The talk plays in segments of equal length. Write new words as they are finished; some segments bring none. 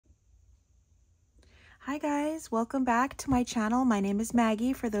Hi guys, welcome back to my channel. My name is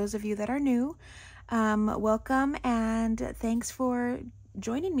Maggie for those of you that are new. Welcome and thanks for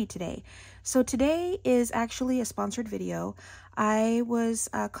joining me today. So today is actually a sponsored video. I was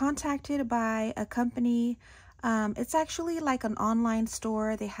contacted by a company. It's actually like an online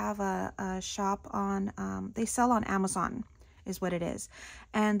store. They have a shop on, they sell on Amazon is what it is.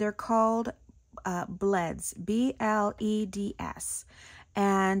 And they're called BLEDS, B-L-E-D-S.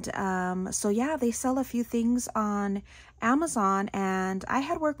 And so yeah, they sell a few things on Amazon, and I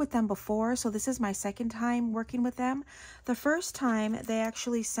had worked with them before, so this is my second time working with them. The first time they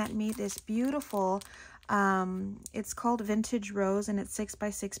actually sent me this beautiful, it's called Vintage Rose, and it's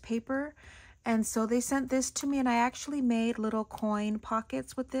 6x6 paper. And so they sent this to me, and I actually made little coin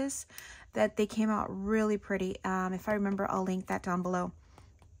pockets with this that they came out really pretty. If I remember, I'll link that down below.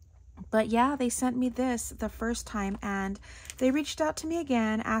 But yeah, they sent me this the first time, and they reached out to me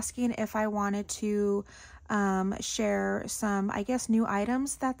again asking if I wanted to share some, I guess, new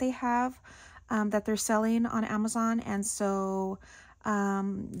items that they have that they're selling on Amazon. And so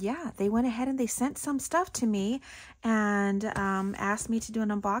yeah, they went ahead and they sent some stuff to me and asked me to do an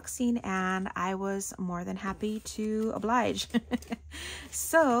unboxing, and I was more than happy to oblige.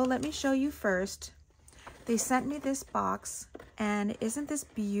 So let me show you first. They sent me this box, and isn't this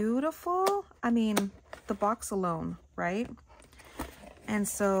beautiful? I mean, the box alone, right? And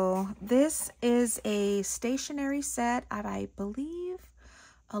so this is a stationery set of, I believe,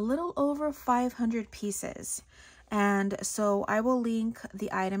 a little over 500 pieces. And so I will link the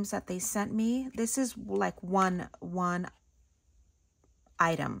items that they sent me. This is like one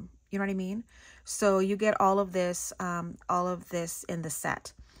item, you know what I mean? So you get all of this in the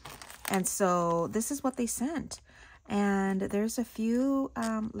set. And so this is what they sent. And there's a few,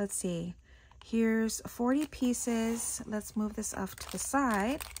 let's see, here's 40 pieces. Let's move this off to the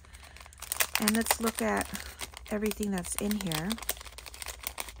side. And let's look at everything that's in here.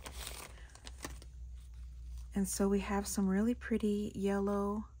 And so we have some really pretty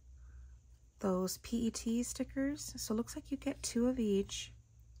yellow, those PET stickers. So it looks like you get 2 of each.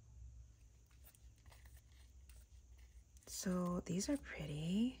 So these are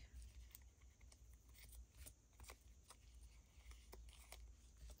pretty.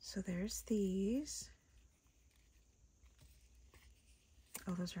 So there's these.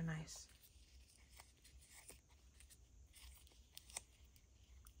 Oh, those are nice.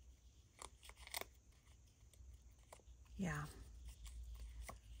 Yeah.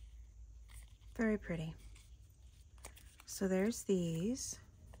 Very pretty. So there's these.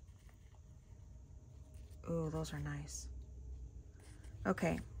 Oh, those are nice.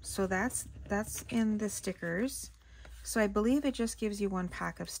 Okay, so that's in the stickers. So I believe it just gives you 1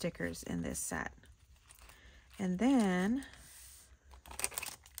 pack of stickers in this set. And then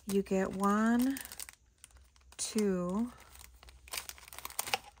you get 1, 2,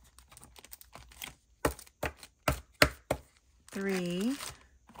 3,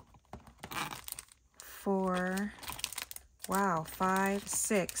 4, wow, 5,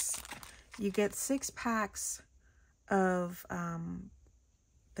 6. You get 6 packs of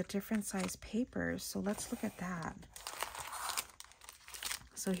the different size papers. So let's look at that.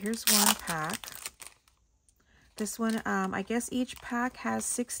 So here's 1 pack. This one, I guess each pack has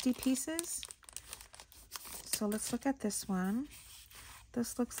 60 pieces. So let's look at this one.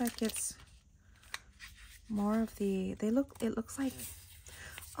 This looks like it's more of the, it looks like,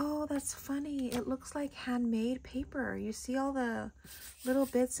 oh, that's funny. It looks like handmade paper. You see all the little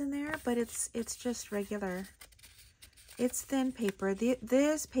bits in there, but it's just regular. It's thin paper.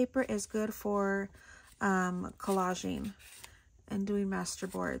 This paper is good for collaging and doing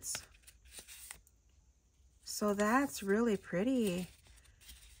masterboards. So that's really pretty.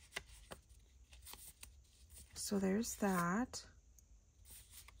 So there's that.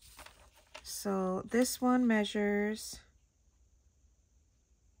 So this one measures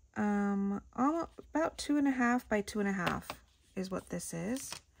about 2.5 by 2.5 is what this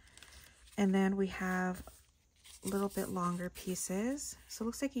is. And then we have a little bit longer pieces. So it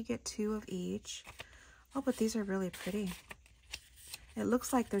looks like you get 2 of each. Oh, but these are really pretty. It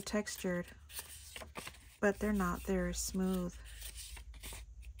looks like they're textured, but they're not. They're smooth.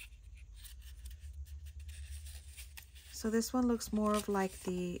 So this one looks more of like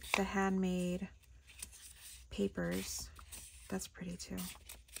the handmade papers. That's pretty too.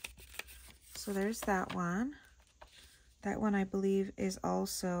 So there's that one. That one I believe is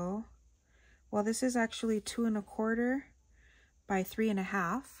also, well, this is actually 2.25 by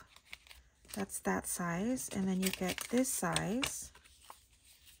 3.5. That's that size. And then you get this size.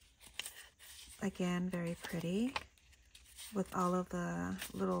 Again, very pretty with all of the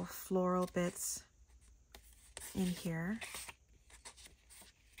little floral bits in here.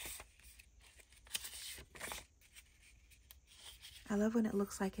 I love when it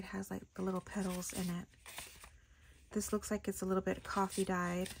looks like it has like the little petals in it. This looks like it's a little bit coffee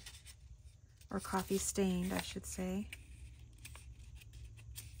dyed, or coffee stained, I should say.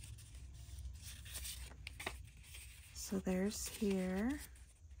 So there's here.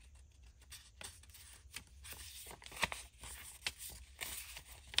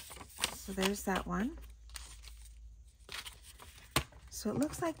 So there's that one. So it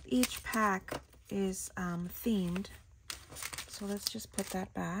looks like each pack is themed. So let's just put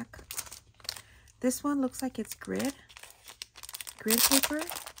that back. This one looks like it's grid paper.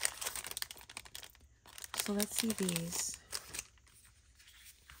 So let's see these.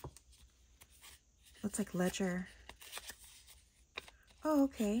 Looks like ledger. Oh,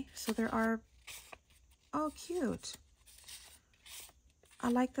 okay. So there are, oh, cute. I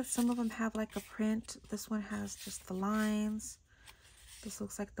like that some of them have like a print. This one has just the lines. This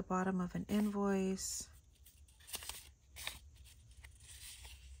looks like the bottom of an invoice.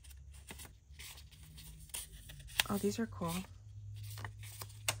 Oh, these are cool.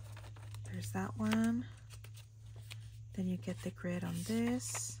 There's that one. Then you get the grid on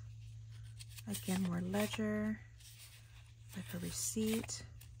this. Again, more ledger, like a receipt.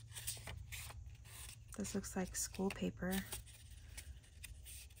 This looks like school paper.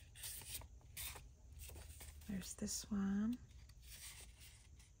 There's this one.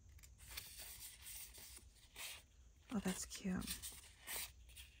 Oh, that's cute.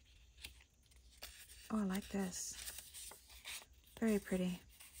 Oh, I like this. Very pretty.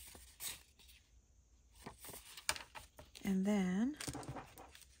 And then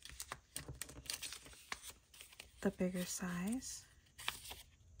the bigger size.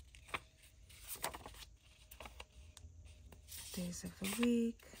 Days of the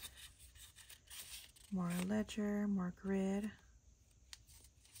week. More ledger, more grid.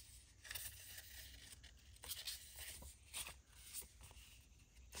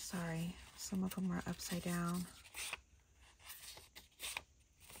 Sorry, some of them are upside down.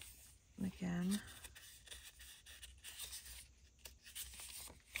 Again.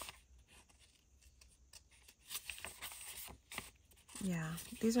 Yeah,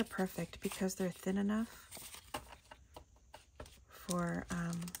 these are perfect because they're thin enough for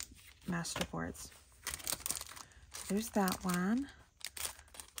masterboards. There's that one.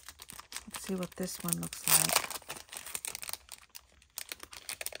 Let's see what this one looks like.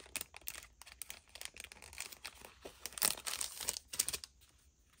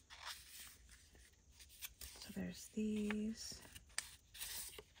 So there's these.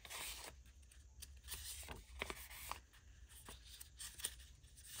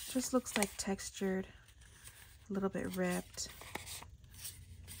 Just looks like textured, a little bit ripped.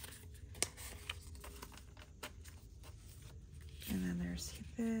 And then there's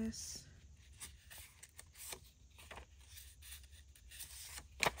this.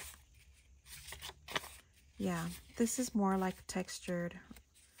 Yeah, this is more like textured,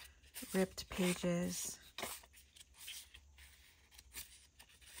 ripped pages.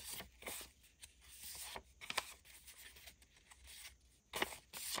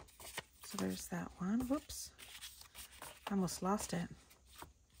 So there's that one. Whoops. I almost lost it.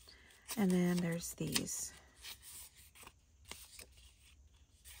 And then there's these.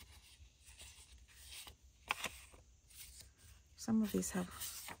 Some of these have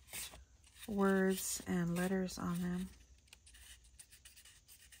words and letters on them.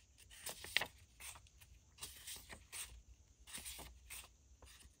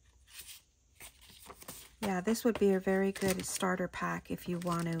 Yeah, this would be a very good starter pack if you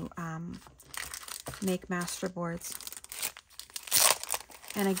want to make masterboards.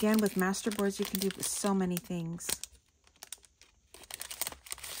 And again, with masterboards, you can do so many things.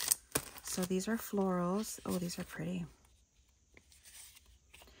 So these are florals. Oh, these are pretty.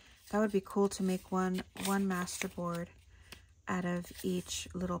 That would be cool to make one masterboard out of each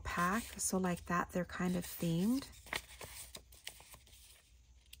little pack. So like that, they're kind of themed.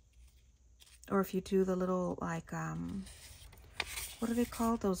 Or if you do the little, like, what are they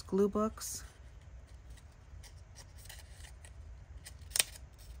called? Those glue books.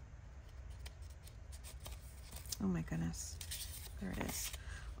 Oh my goodness. There it is.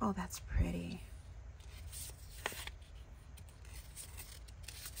 Oh, that's pretty.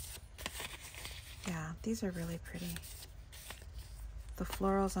 Yeah, these are really pretty. The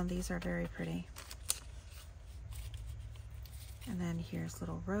florals on these are very pretty. And then here's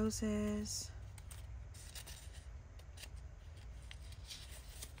little roses.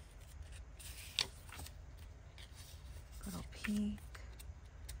 Little pink.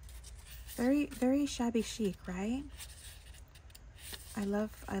 Very, very shabby chic, right? I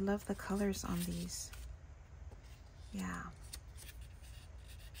love the colors on these. Yeah.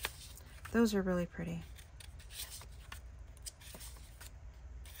 Those are really pretty.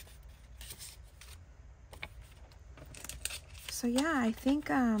 So yeah, I think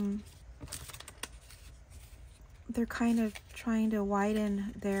they're kind of trying to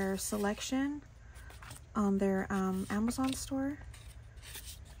widen their selection on their Amazon store.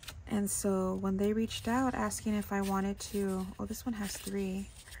 And so when they reached out asking if I wanted to, oh, this one has 3.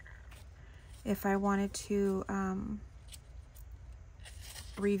 If I wanted to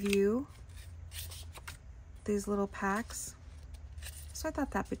review these little packs, so I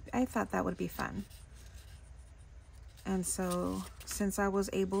thought that would be fun. And so since I was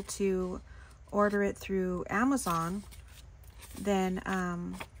able to order it through Amazon, then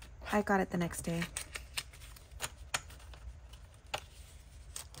I got it the next day.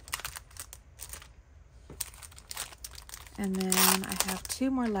 And then I have 2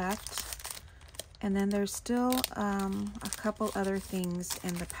 more left. And then there's still a couple other things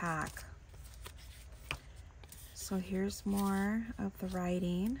in the pack. So here's more of the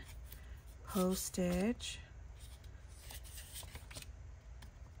writing, postage.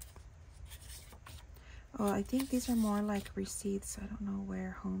 Oh, I think these are more like receipts. I don't know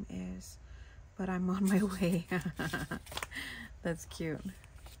where home is, but I'm on my way. That's cute.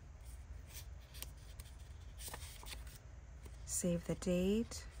 Save the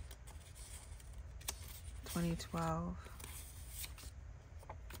date, 2012.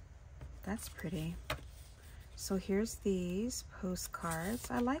 That's pretty. So here's these postcards.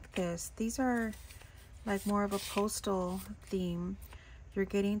 I like this. These are like more of a postal theme. You're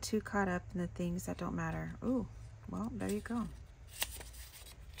getting too caught up in the things that don't matter. Ooh, well, there you go.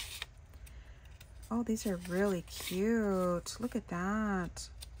 Oh, these are really cute. Look at that.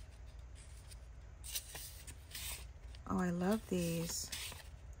 Oh, I love these.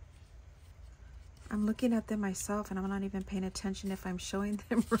 I'm looking at them myself and I'm not even paying attention if I'm showing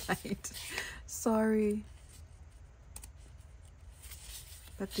them right. Sorry.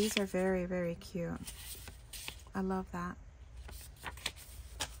 But these are very, very cute. I love that.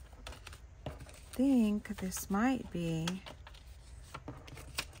 I think this might be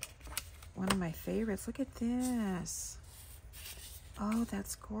one of my favorites. Look at this. Oh,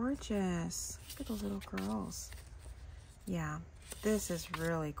 that's gorgeous. Look at those little girls. Yeah, this is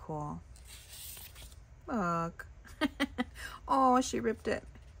really cool. Look. Oh, she ripped it.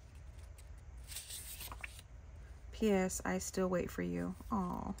 P.S. I still wait for you.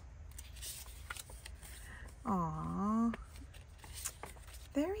 Oh. Aw.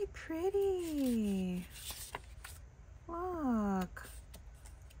 Very pretty. Look.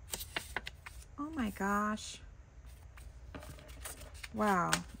 Oh my gosh. Wow,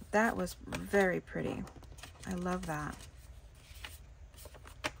 that was very pretty. I love that.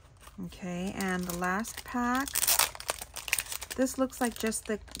 Okay, and the last pack. This looks like just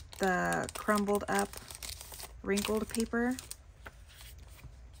the crumbled up, wrinkled paper.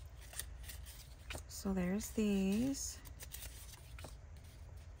 So there's these.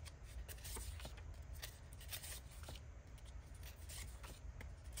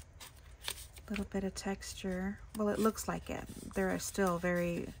 Little bit of texture. Well, it looks like it. They're still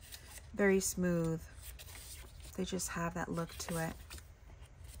very, very smooth. They just have that look to it.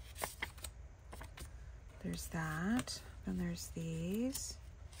 There's that. Then there's these.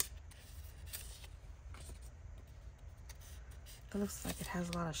 It looks like it has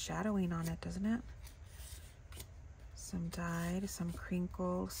a lot of shadowing on it, doesn't it? Some dyed, some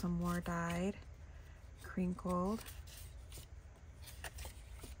crinkled, some more dyed, crinkled.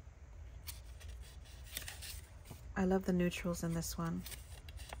 I love the neutrals in this one.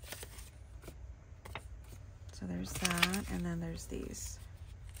 So there's that, and then there's these.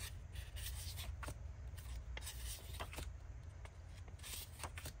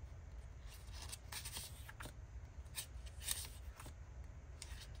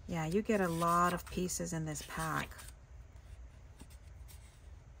 Yeah, you get a lot of pieces in this pack.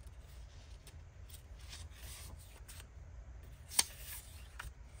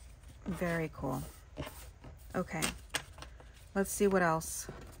 Very cool. Okay, let's see what else.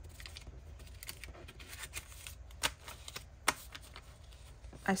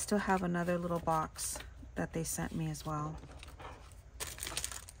 I still have another little box that they sent me as well.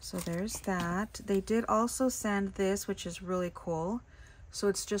 So there's that. They did also send this, which is really cool. So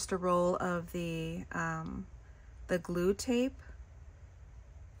it's just a roll of the glue tape.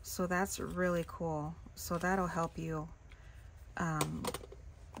 So that's really cool. So that'll help you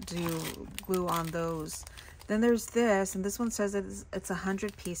do glue on those. Then there's this, and this one says it's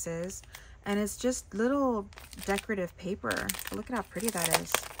 100 pieces. And it's just little decorative paper. Look at how pretty that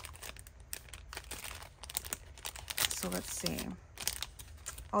is. So let's see.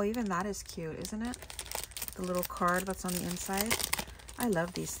 Oh, even that is cute, isn't it? The little card that's on the inside. I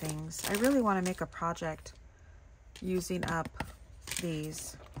love these things. I really want to make a project using up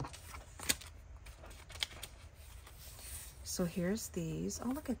these. So here's these. Oh,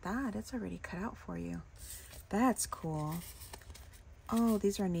 look at that. It's already cut out for you. That's cool. Oh,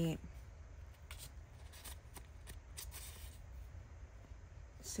 these are neat.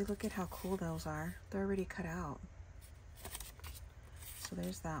 See, look at how cool those are. They're already cut out. So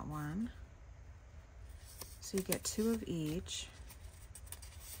there's that one. So you get 2 of each.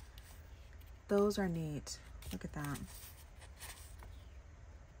 Those are neat. Look at that.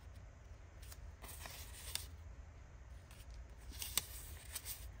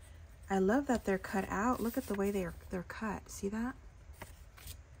 I love that they're cut out. Look at the way they're cut. See that?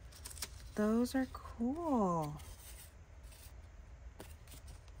 Those are cool.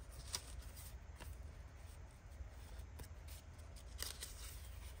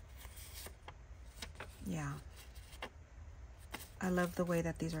 Yeah. I love the way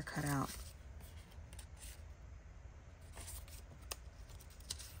that these are cut out.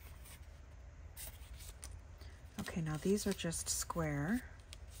 Okay, now these are just square.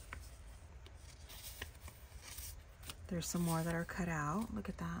 There's some more that are cut out. Look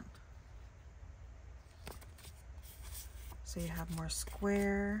at that. So you have more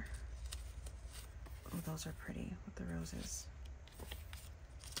square. Oh, those are pretty with the roses.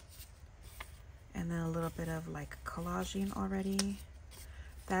 And then a little bit of like collaging already.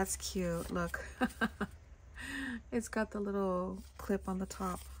 That's cute. Look. It's got the little clip on the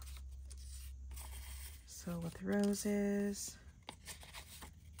top. So with roses.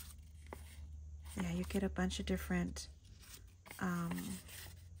 Yeah, you get a bunch of different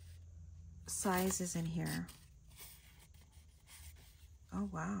sizes in here. Oh,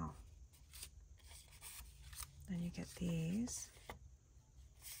 wow. Then you get these.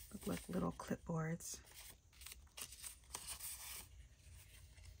 Look like little clipboards.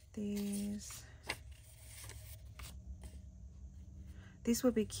 These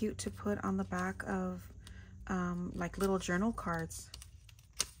would be cute to put on the back of like little journal cards.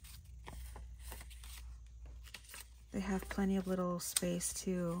 They have plenty of little space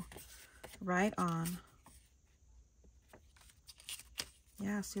to write on.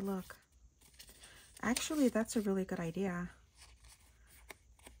 Yeah, see, look. Actually, that's a really good idea.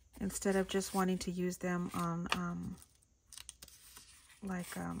 Instead of just wanting to use them on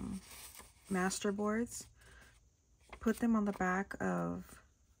master boards, put them on the back of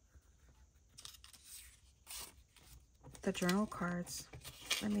the journal cards.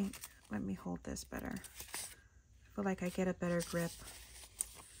 Let me hold this better. I feel like I get a better grip.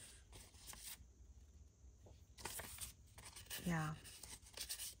 Yeah.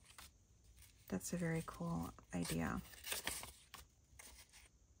 That's a very cool idea.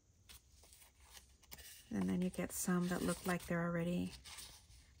 And then you get some that look like they're already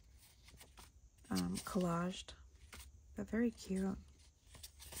collaged. They're very cute.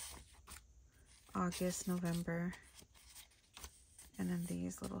 August, November. And then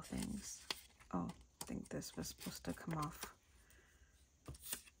these little things. Oh, I think this was supposed to come off.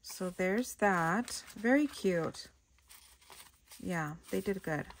 So there's that. Very cute. Yeah, they did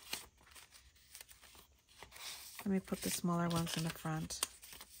good. Let me put the smaller ones in the front.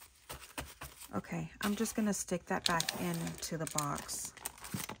 Okay, I'm just gonna stick that back into the box.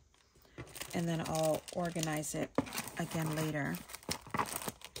 And then I'll organize it again later.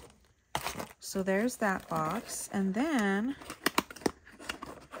 So there's that box. And then,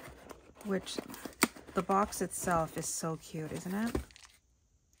 which the box itself is so cute, isn't it?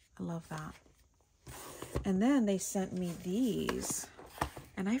 I love that. And then they sent me these.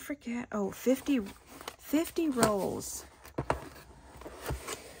 And I forget, oh, 50 rolls.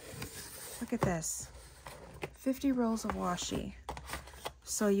 Look at this. 50 rolls of washi.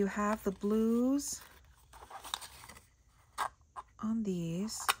 So you have the blues on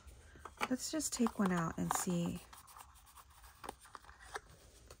these. Let's just take one out and see.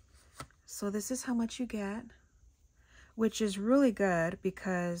 So this is how much you get, which is really good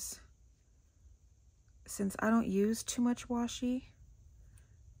because since I don't use too much washi,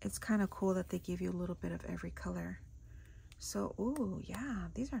 it's kind of cool that they give you a little bit of every color. So, ooh, yeah,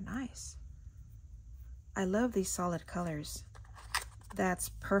 these are nice. I love these solid colors. That's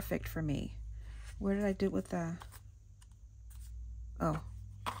perfect for me. Where did I do it with the... Oh,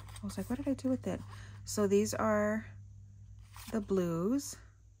 I was like, what did I do with it? So these are the blues.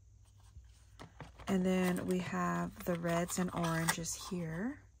 And then we have the reds and oranges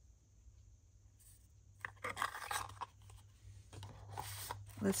here.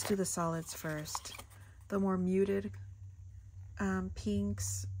 Let's do the solids first. The more muted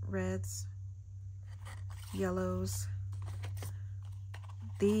pinks, reds, yellows.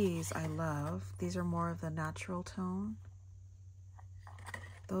 These I love. These are more of the natural tone.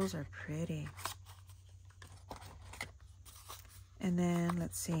 Those are pretty. And then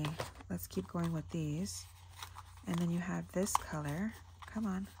let's see. Let's keep going with these. And then you have this color. Come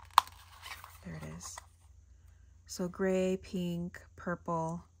on. There it is. So gray, pink,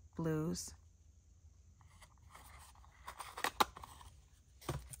 purple, blues.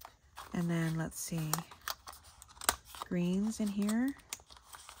 And then let's see. Greens in here.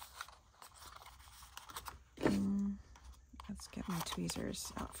 Let's get my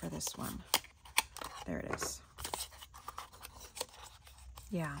tweezers out for this one. There it is.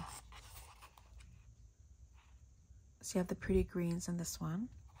 Yeah. So you have the pretty greens in this one.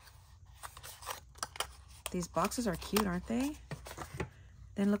 These boxes are cute, aren't they?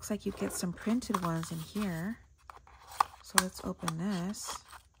 Then it looks like you get some printed ones in here. So let's open this.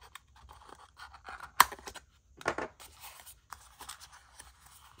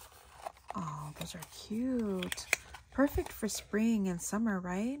 Oh, those are cute. Perfect for spring and summer,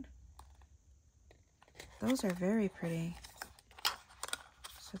 right? Those are very pretty.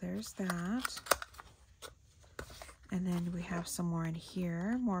 So there's that. And then we have some more in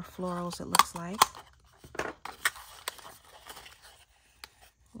here. More florals, it looks like.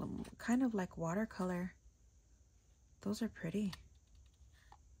 Kind of like watercolor. Those are pretty.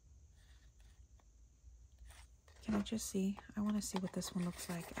 Can I just see? I want to see what this one looks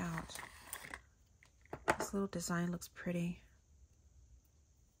like out. This little design looks pretty.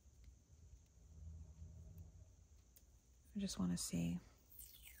 I just want to see.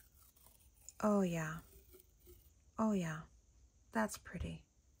 Oh yeah. Oh yeah. That's pretty.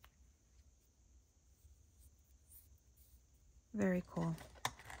 Very cool.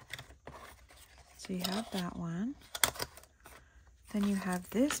 So you have that one. Then you have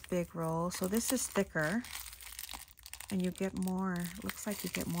this big roll. So this is thicker. And you get more. Looks like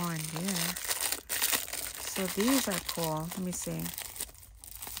you get more in here. So these are cool. Let me see.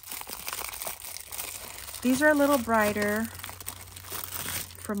 These are a little brighter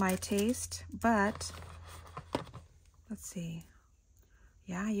for my taste, but let's see.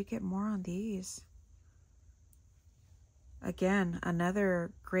 Yeah, you get more on these. Again,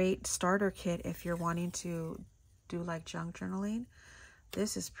 another great starter kit if you're wanting to do like junk journaling.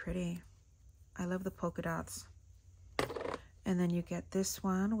 This is pretty. I love the polka dots. And then you get this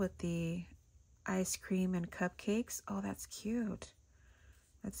one with the ice cream and cupcakes. Oh, that's cute.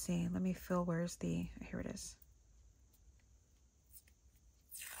 Let's see. Let me feel where's the... Here it is.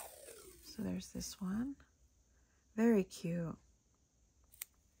 So there's this one. Very cute.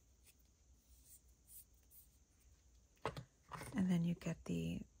 And then you get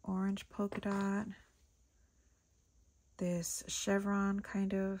the orange polka dot. This chevron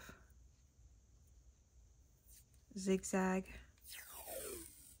kind of zigzag.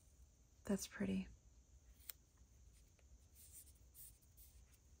 That's pretty.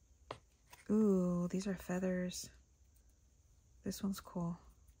 Ooh, these are feathers. This one's cool.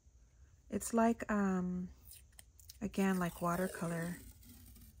 It's like, again, like watercolor.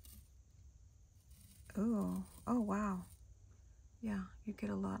 Ooh, oh wow. Yeah, you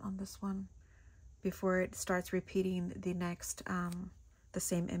get a lot on this one before it starts repeating the next, the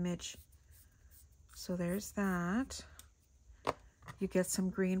same image. So there's that. You get some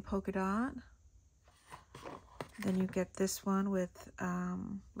green polka dot. Then you get this one with,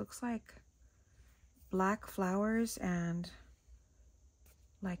 looks like black flowers and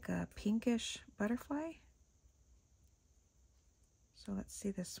like a pinkish butterfly. So let's see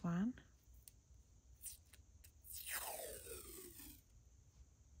this one.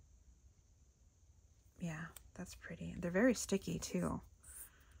 Yeah, that's pretty. They're very sticky too.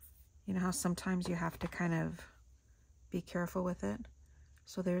 You know how sometimes you have to kind of be careful with it.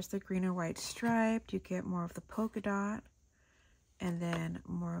 So there's the green and white striped. You get more of the polka dot and then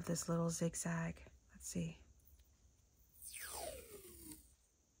more of this little zigzag. Let's see.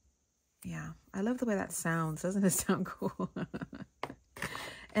 Yeah, I love the way that sounds. Doesn't it sound cool?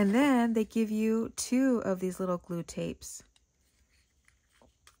 And then they give you 2 of these little glue tapes,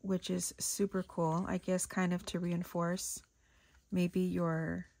 which is super cool. I guess kind of to reinforce maybe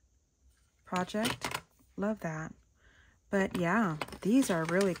your project. Love that. But yeah, these are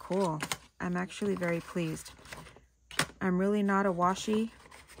really cool. I'm actually very pleased. I'm really not a washi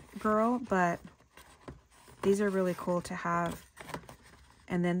girl, but these are really cool to have.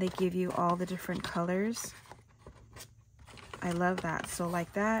 And then they give you all the different colors. I love that. So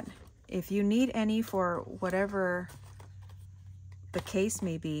like that if you need any for whatever the case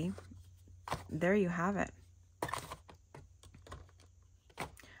may be, there you have it.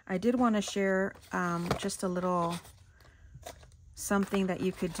 I did want to share just a little something that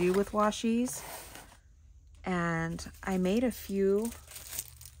you could do with washies. And I made a few.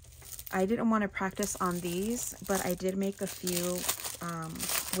 I didn't want to practice on these, but I did make a few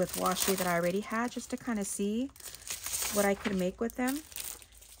with washi that I already had, just to kind of see what I could make with them.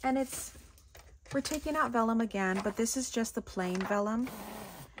 And we're taking out vellum again, but this is just the plain vellum.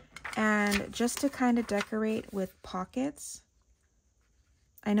 And just to kind of decorate with pockets.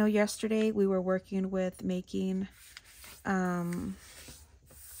 I know yesterday we were working with making,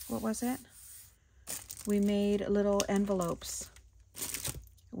 what was it? We made little envelopes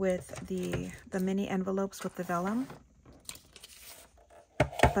with the mini envelopes with the vellum.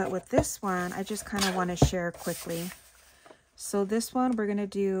 But with this one, I just kind of want to share quickly. So this one we're going to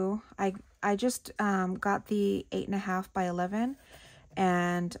do, I just got the 8.5 by 11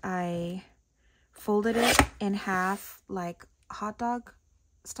 and I folded it in half like hot dog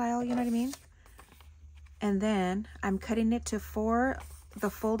style, you know what I mean? And then I'm cutting it to 4. The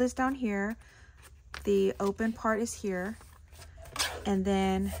fold is down here. The open part is here. And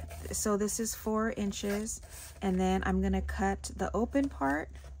then, so this is 4 inches. And then I'm going to cut the open part.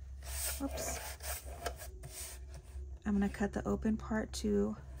 Oops. I'm going to cut the open part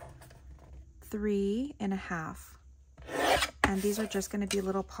to 3.5. And these are just going to be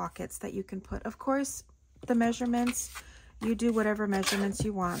little pockets that you can put. Of course, the measurements, you do whatever measurements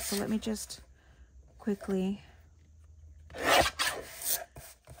you want. So let me just quickly.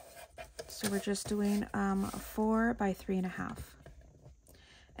 So we're just doing 4 by 3.5.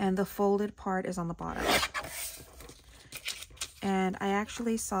 And the folded part is on the bottom. And I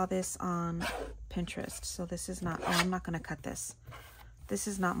actually saw this on Pinterest. So this is not, oh, I'm not going to cut this. This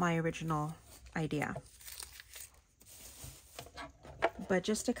is not my original idea. But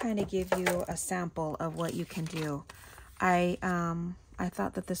just to kind of give you a sample of what you can do, I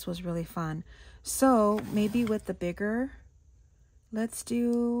thought that this was really fun. So maybe with the bigger, let's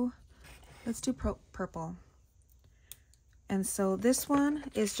do purple. And so this one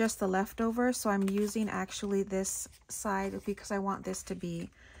is just the leftover. So I'm using actually this side because I want this to be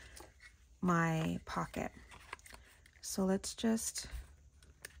my pocket. So let's just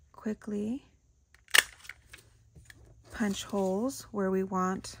quickly punch holes where we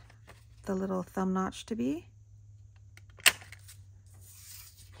want the little thumb notch to be.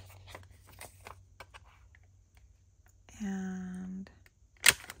 And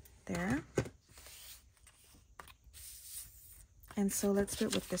there. And so let's do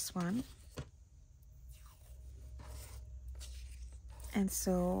it with this one. And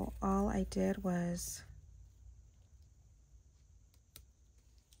so all I did was,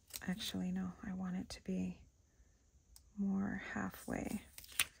 actually no, I want it to be more halfway.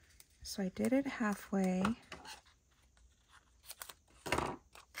 So I did it halfway.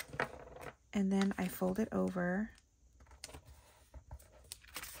 And then I fold it over.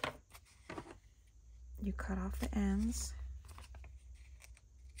 You cut off the ends.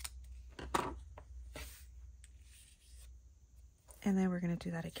 And then we're going to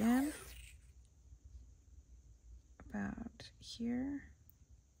do that again. About here.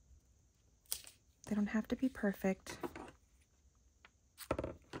 They don't have to be perfect.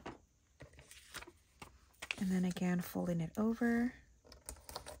 And then again, folding it over.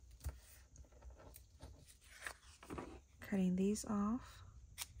 Cutting these off.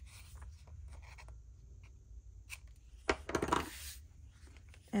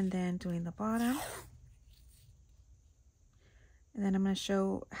 And then doing the bottom. And then I'm going to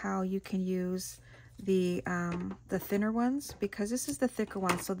show how you can use the thinner ones, because this is the thicker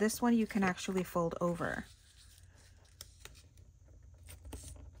one. So this one you can actually fold over.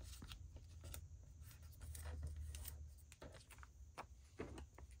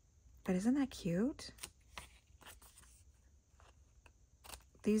 But isn't that cute?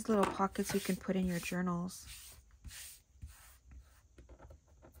 These little pockets you can put in your journals.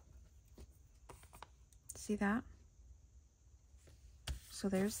 See that? So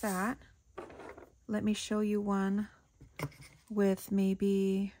there's that. Let me show you one with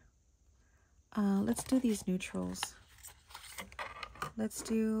maybe, let's do these neutrals. Let's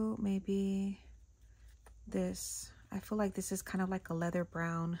do maybe this. I feel like this is kind of like a leather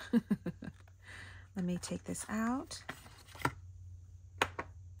brown. Let me take this out.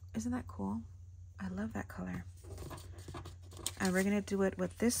 Isn't that cool? I love that color. And we're going to do it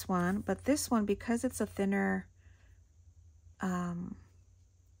with this one. But this one, because it's a thinner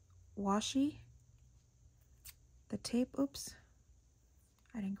washi, the tape, oops.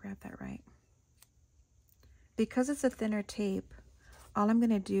 I didn't grab that right. Because it's a thinner tape, all I'm going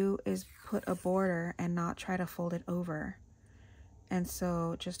to do is put a border and not try to fold it over. And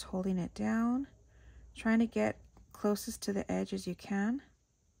so just holding it down, trying to get closest to the edge as you can.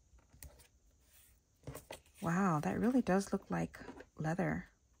 Wow, that really does look like leather.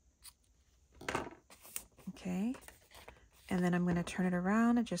 Okay, and then I'm going to turn it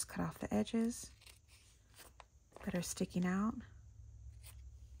around and just cut off the edges that are sticking out.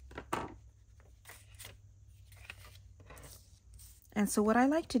 And so what I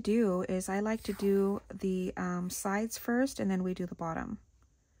like to do is I like to do the sides first, and then we do the bottom.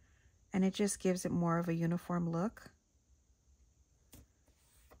 And it just gives it more of a uniform look.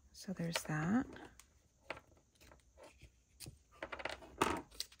 So there's that.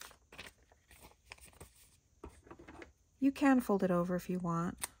 You can fold it over if you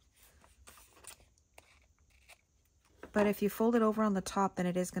want. But if you fold it over on the top, then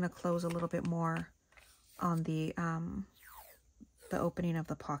it is going to close a little bit more on the opening of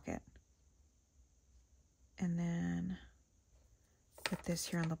the pocket. And then put this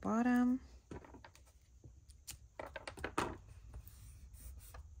here on the bottom.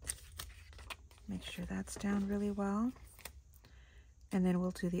 Make sure that's down really well. And then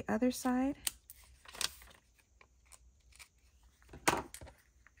we'll do the other side.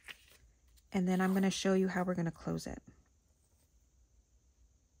 And then I'm going to show you how we're going to close it.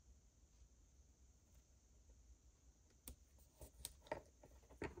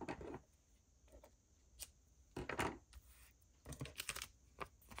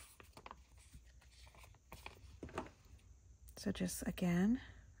 So just again,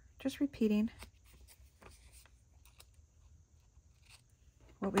 just repeating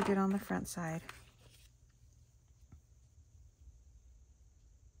what we did on the front side.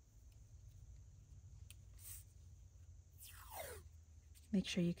 Make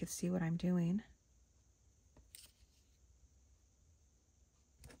sure you can see what I'm doing.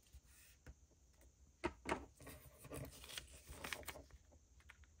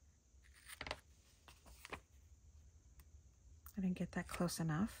 I didn't get that close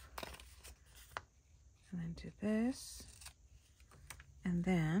enough. And then do this. And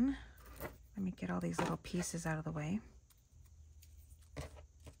then, let me get all these little pieces out of the way.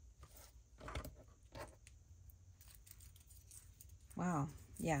 Wow,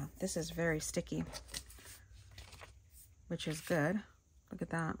 yeah, this is very sticky, which is good. Look at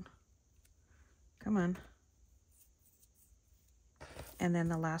that. Come on. And then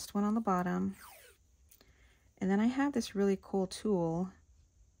the last one on the bottom. And then I have this really cool tool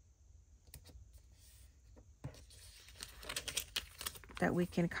that we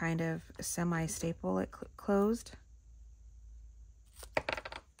can kind of semi-staple it closed.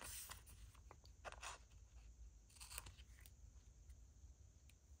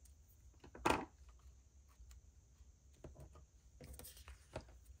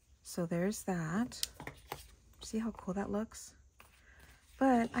 So there's that. See how cool that looks?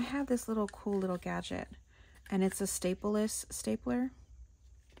 But I have this little cool little gadget, and it's a stapleless stapler.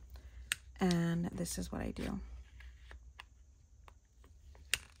 And this is what I do.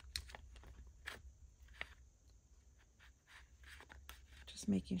 Just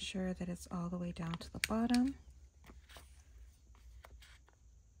making sure that it's all the way down to the bottom.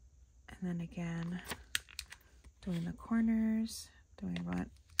 And then again, doing the corners, doing what?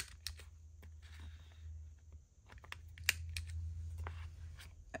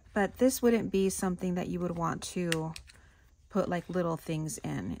 But this wouldn't be something that you would want to put like little things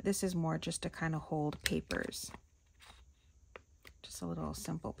in. This is more just to kind of hold papers. Just a little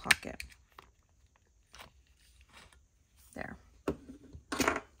simple pocket. There.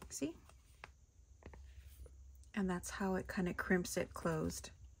 See? And that's how it kind of crimps it closed.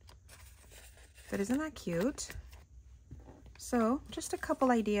 But isn't that cute? So just a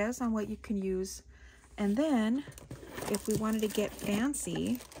couple ideas on what you can use. And then if we wanted to get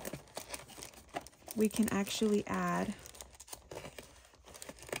fancy, we can actually add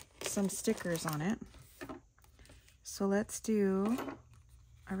some stickers on it. So let's do,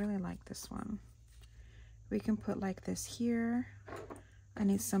 I really like this one. We can put like this here. I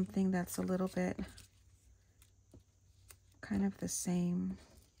need something that's a little bit kind of the same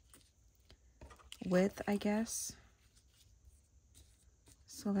width, I guess.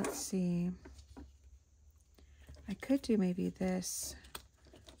 So let's see. I could do maybe this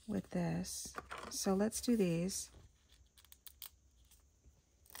with this. So let's do these.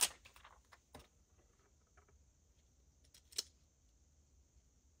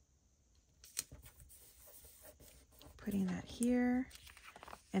 Putting that here.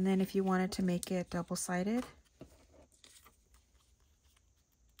 And then if you wanted to make it double-sided,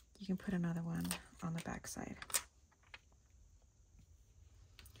 can put another one on the back side.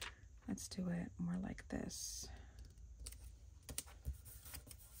 Let's do it more like this.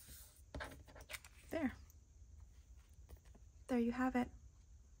 There. There you have it.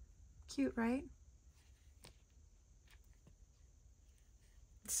 Cute, right?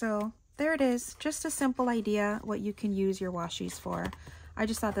 So there it is. Just a simple idea what you can use your washies for. I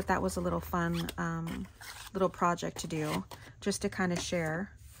just thought that that was a little fun little project to do, just to kind of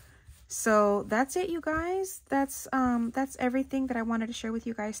share. So that's it, you guys. That's everything that I wanted to share with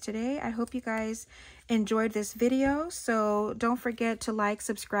you guys today. I hope you guys enjoyed this video. So don't forget to like,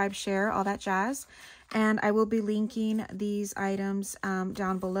 subscribe, share, all that jazz. And I will be linking these items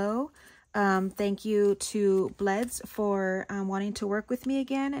down below. Thank you to BLEDS for wanting to work with me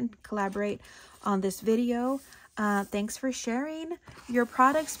again and collaborate on this video. Thanks for sharing your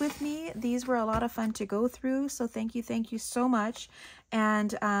products with me. These were a lot of fun to go through. So thank you so much.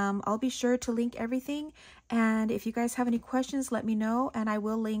 And I'll be sure to link everything. And if you guys have any questions, let me know. And I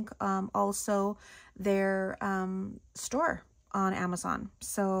will link also their store on Amazon.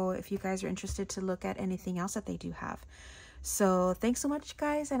 So if you guys are interested to look at anything else that they do have. So thanks so much,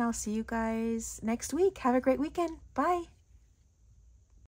 guys. And I'll see you guys next week. Have a great weekend. Bye.